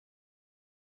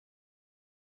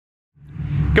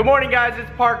Good morning, guys,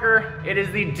 it's Parker. It is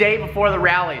the day before the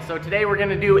rally. So today we're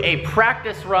gonna do a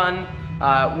practice run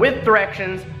with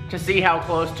directions to see how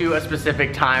close to a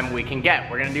specific time we can get.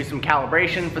 We're gonna do some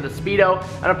calibration for the speedo,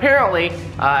 and apparently,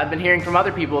 I've been hearing from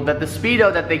other people that the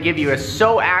speedo that they give you is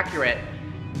so accurate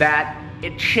that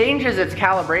it changes its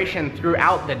calibration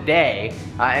throughout the day,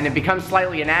 and it becomes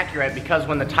slightly inaccurate because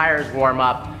when the tires warm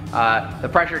up, the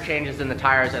pressure changes in the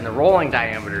tires and the rolling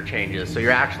diameter changes, so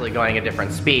you're actually going a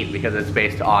different speed because it's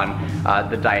based on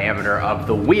the diameter of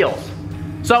the wheels.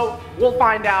 So we'll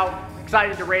find out.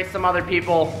 Excited to race some other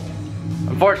people.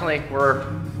 Unfortunately,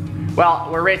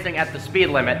 we're racing at the speed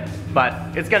limit, but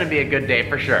it's gonna be a good day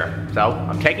for sure. So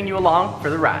I'm taking you along for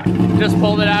the ride. Just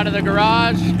pulled it out of the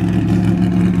garage.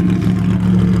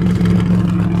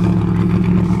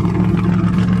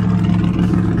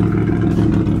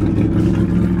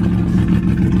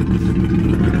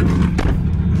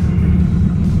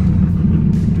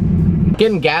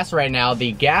 Getting gas right now.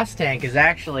 The gas tank is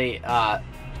actually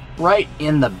right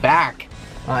in the back,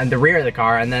 in the rear of the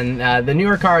car, and then the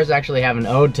newer cars actually have an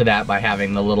ode to that by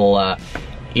having the little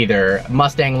either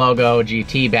Mustang logo,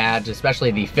 GT badge,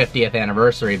 especially the 50th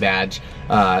anniversary badge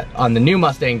on the new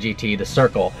Mustang GT, the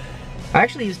circle. I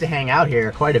actually used to hang out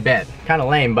here quite a bit. Kind of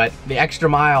lame, but the Extra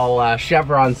Mile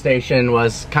Chevron station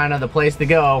was kind of the place to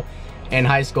go in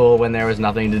high school when there was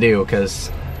nothing to do,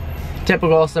 because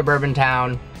typical suburban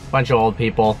town, bunch of old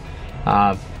people.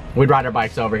 We'd ride our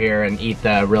bikes over here and eat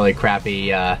the really crappy,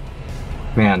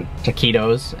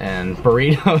 taquitos and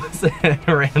burritos and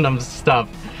random stuff,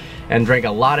 and drink a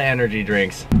lot of energy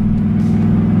drinks.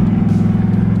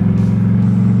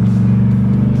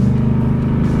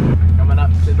 Coming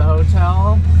up to the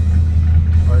hotel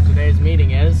where today's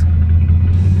meeting is.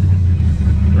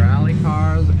 Rally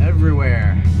cars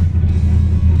everywhere.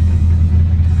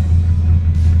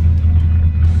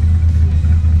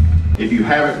 If you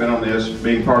haven't been on this,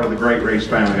 being part of the Great Race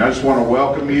family, I just want to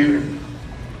welcome you.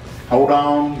 Hold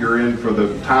on, you're in for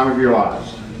the time of your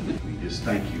lives. We just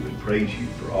thank you and praise you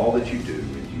for all that you do.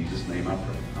 In Jesus' name I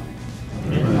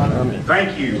pray. Amen. Amen.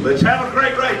 Thank you. Let's have a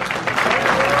great race.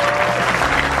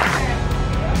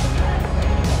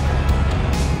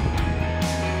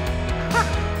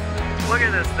 Look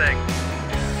at this thing.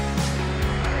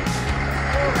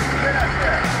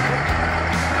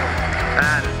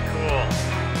 That is cool.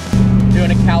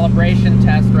 Doing a calibration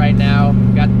test right now.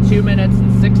 Got 2 minutes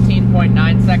and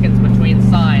 16.9 seconds between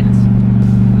signs.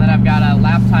 And then I've got a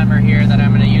lap timer here that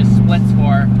I'm going to use splits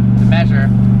for to measure.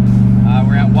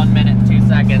 We're at 1 minute and 2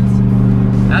 seconds.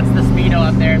 That's the speedo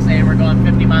up there saying we're going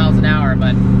 50 miles an hour,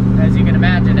 but as you can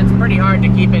imagine, it's pretty hard to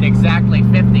keep it exactly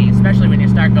 50, especially when you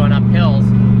start going up hills.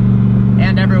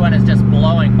 And everyone is just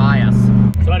blowing by us.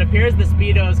 So it appears the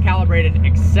speedo is calibrated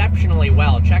exceptionally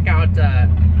well. Check out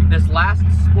this last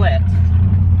split.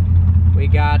 We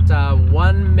got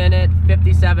 1 minute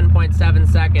 57.7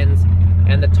 seconds,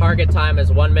 and the target time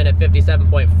is 1 minute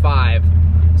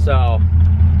 57.5. So,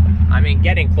 I mean,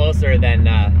 getting closer than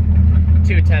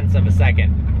 0.2 of a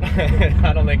second.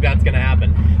 I don't think that's gonna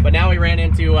happen. But now we ran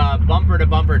into bumper to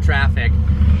bumper traffic,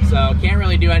 so can't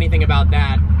really do anything about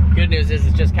that. Good news is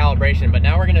it's just calibration, but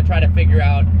now we're gonna try to figure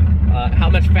out how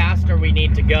much faster we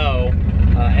need to go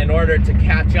in order to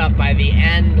catch up by the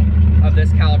end of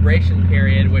this calibration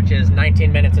period, which is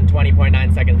 19 minutes and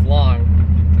 20.9 seconds long.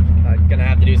 Gonna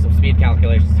have to do some speed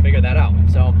calculations to figure that out.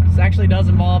 So this actually does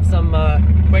involve some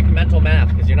quick mental math,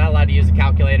 because you're not allowed to use a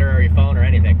calculator or your phone or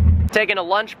anything. Taking a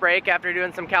lunch break after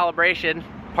doing some calibration,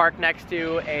 parked next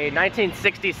to a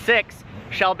 1966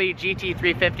 Shelby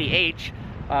GT350H,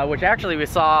 which actually we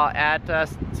saw at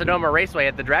Sonoma Raceway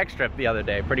at the drag strip the other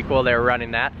day. Pretty cool they were running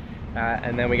that.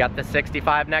 And then we got the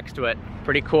 65 next to it.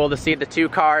 Pretty cool to see the two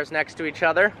cars next to each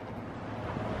other.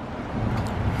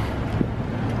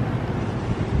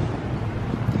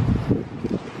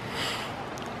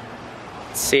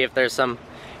 Let's see if there's some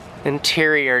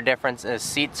interior differences.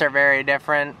 Seats are very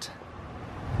different.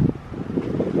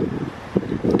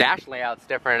 Dash layout's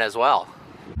different as well.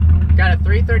 Got a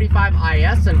 335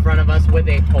 IS in front of us with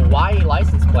a Hawaii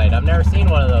license plate. I've never seen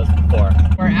one of those before.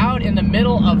 We're out in the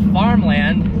middle of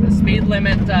farmland. The speed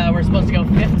limit, we're supposed to go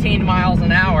 15 miles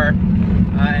an hour,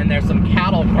 and there's some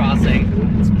cattle crossing.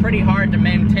 It's pretty hard to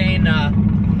maintain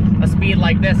a speed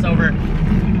like this over.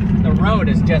 The road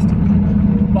is just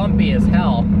bumpy as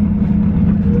hell.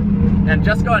 And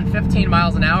just going 15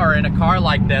 miles an hour in a car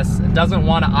like this, it doesn't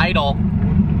want to idle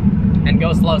and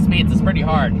go slow speeds. It's pretty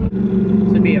hard.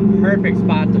 This would be a perfect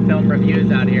spot to film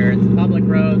reviews out here. It's public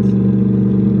roads,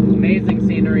 amazing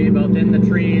scenery both in the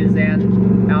trees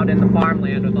and out in the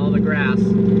farmland with all the grass.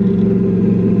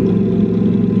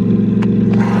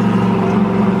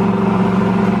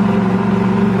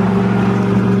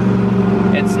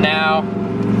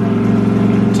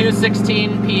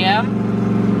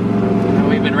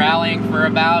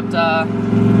 about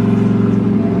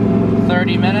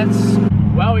 30 minutes.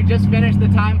 Well, we just finished the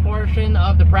time portion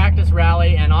of the practice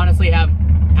rally and honestly have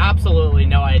absolutely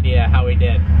no idea how we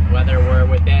did. Whether we're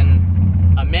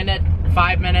within a minute,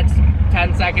 5 minutes,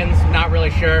 10 seconds, not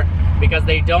really sure, because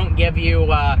they don't give you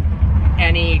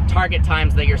any target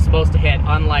times that you're supposed to hit,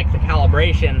 unlike the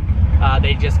calibration.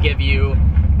 They just give you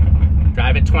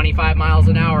drive at 25 miles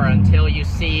an hour until you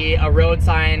see a road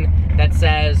sign that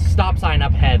says stop sign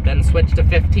up ahead, then switch to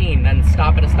 15, then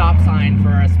stop at a stop sign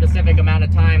for a specific amount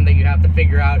of time that you have to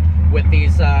figure out with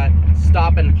these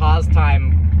stop and pause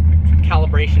time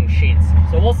calibration sheets.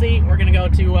 So we'll see. We're gonna go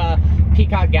to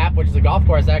Peacock Gap, which is a golf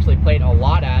course I actually played a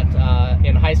lot at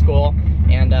in high school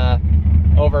and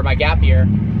over my gap year,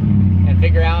 and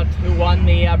figure out who won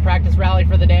the practice rally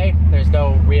for the day. There's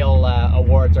no real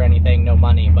awards or anything, no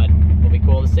money, but it'll be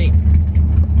cool to see.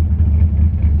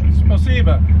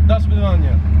 Спасибо. До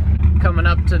свидания. Coming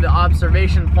up to the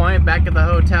observation point back at the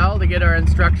hotel to get our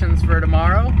instructions for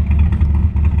tomorrow.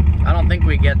 I don't think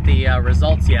we get the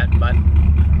results yet, but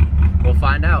we'll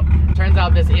find out. Turns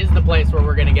out this is the place where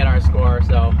we're gonna get our score,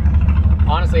 so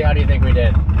honestly, how do you think we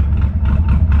did?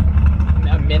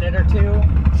 A minute or two?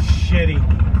 Shitty.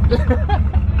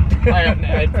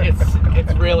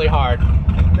 It's really hard.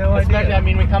 No Especially, idea. I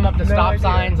mean, we come up to stop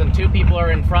signs and 2 people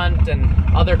are in front and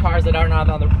other cars that aren't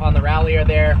on the rally are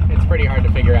there. It's pretty hard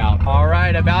to figure out. All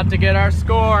right, about to get our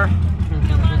score.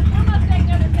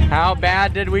 How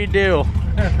bad did we do?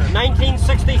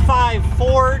 1965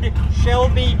 Ford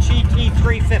Shelby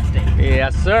GT350.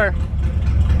 Yes, sir.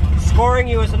 Scoring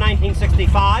you as a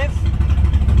 1965.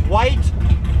 White.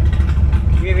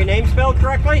 Do you have your name spelled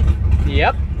correctly?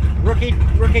 Yep. Rookie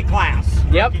class.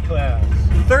 Yep. Class.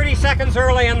 30 seconds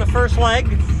early on the first leg,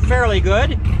 fairly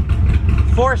good.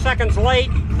 4 seconds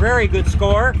late, very good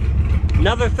score.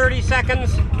 Another 30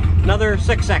 seconds, another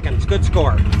 6 seconds, good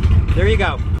score. There you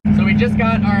go. So we just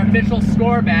got our official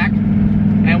score back,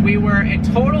 and we were a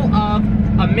total of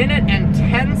 1 minute and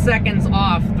 10 seconds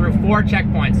off through 4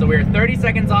 checkpoints. So we were 30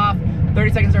 seconds off,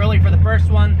 30 seconds early for the first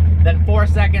one, then 4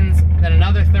 seconds, then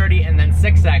another 30, and then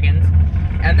 6 seconds.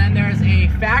 And then there's a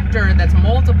factor that's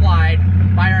multiplied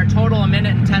by our total 1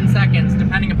 minute and 10 seconds,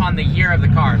 depending upon the year of the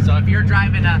car. So if you're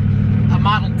driving a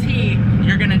Model T,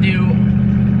 you're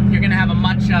gonna have a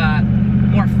much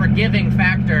more forgiving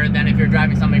factor than if you're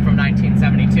driving something from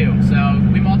 1972. So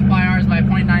we multiply ours by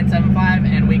 0.975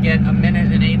 and we get 1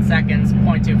 minute and 8 seconds,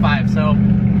 0.25. So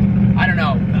I don't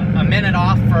know, a minute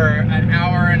off for an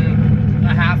hour and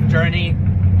a half journey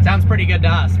sounds pretty good to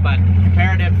us, but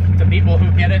comparative to people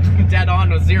who get it dead on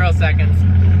with 0 seconds,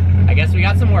 I guess we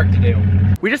got some work to do.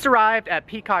 We just arrived at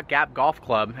Peacock Gap Golf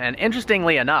Club, and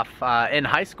interestingly enough, in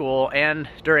high school and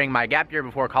during my gap year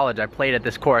before college, I played at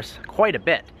this course quite a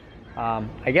bit.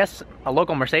 I guess a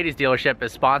local Mercedes dealership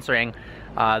is sponsoring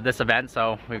this event,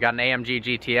 so we've got an AMG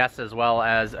GTS as well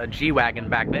as a G-Wagon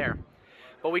back there.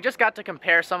 But we just got to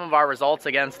compare some of our results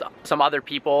against some other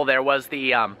people. There was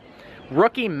the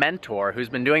rookie mentor who's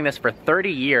been doing this for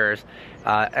 30 years,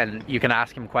 and you can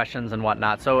ask him questions and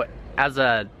whatnot. So as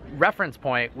a reference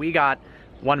point, we got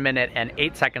 1 minute and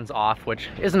 8 seconds off, which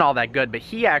isn't all that good, but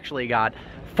he actually got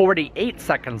 48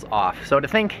 seconds off. So to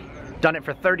think, done it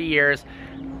for 30 years,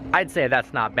 I'd say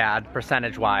that's not bad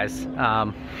percentage-wise.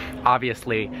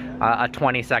 Obviously, a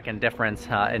 20-second difference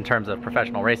in terms of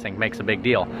professional racing makes a big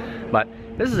deal. But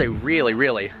this is a really,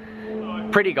 really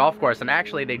pretty golf course, and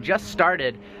actually they just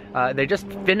started, they just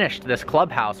finished this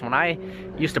clubhouse. When I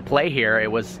used to play here,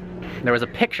 there was a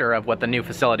picture of what the new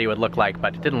facility would look like,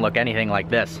 but it didn't look anything like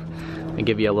this. Let me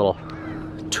give you a little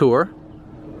tour.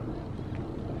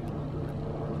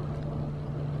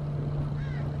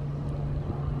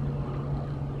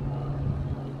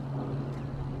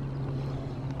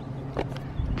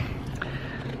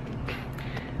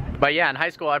 But yeah, in high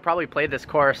school I probably played this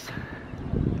course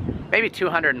maybe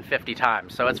 250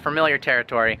 times, so it's familiar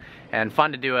territory and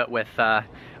fun to do it with a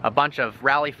bunch of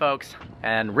rally folks,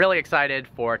 and really excited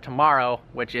for tomorrow,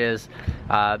 which is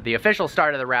the official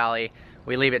start of the rally.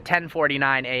 We leave at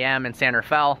 10:49 a.m. in San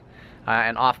Rafael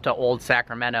and off to Old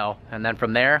Sacramento, and then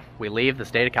from there we leave the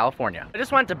state of California. I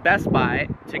just went to Best Buy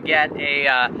to get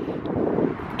a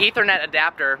Ethernet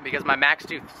adapter because my Mac's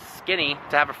too skinny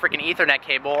to have a freaking Ethernet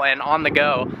cable, and on the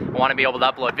go I want to be able to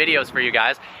upload videos for you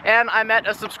guys. And I met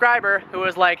a subscriber who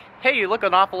was like, hey, you look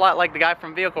an awful lot like the guy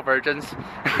from Vehicle Virgins.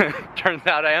 Turns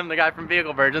out I am the guy from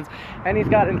Vehicle Virgins, and he's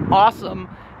got an awesome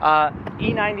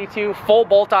E92 full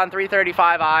bolt-on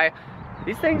 335i.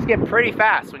 These things get pretty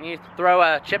fast when you throw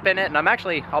a chip in it, and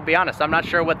I'll be honest, I'm not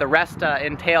sure what the rest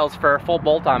entails for full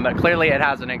bolt-on, but clearly it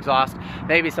has an exhaust,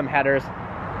 maybe some headers.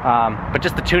 But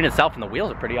just the tune itself and the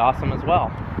wheels are pretty awesome as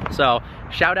well. So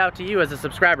shout out to you as a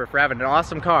subscriber for having an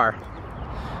awesome car.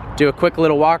 Do a quick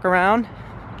little walk around.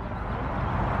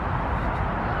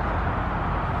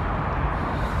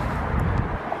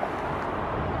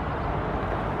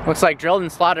 Looks like drilled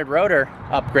and slotted rotor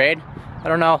upgrade. I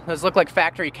don't know, those look like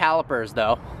factory calipers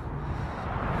though.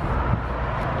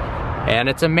 And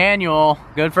it's a manual,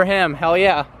 good for him, hell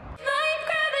yeah.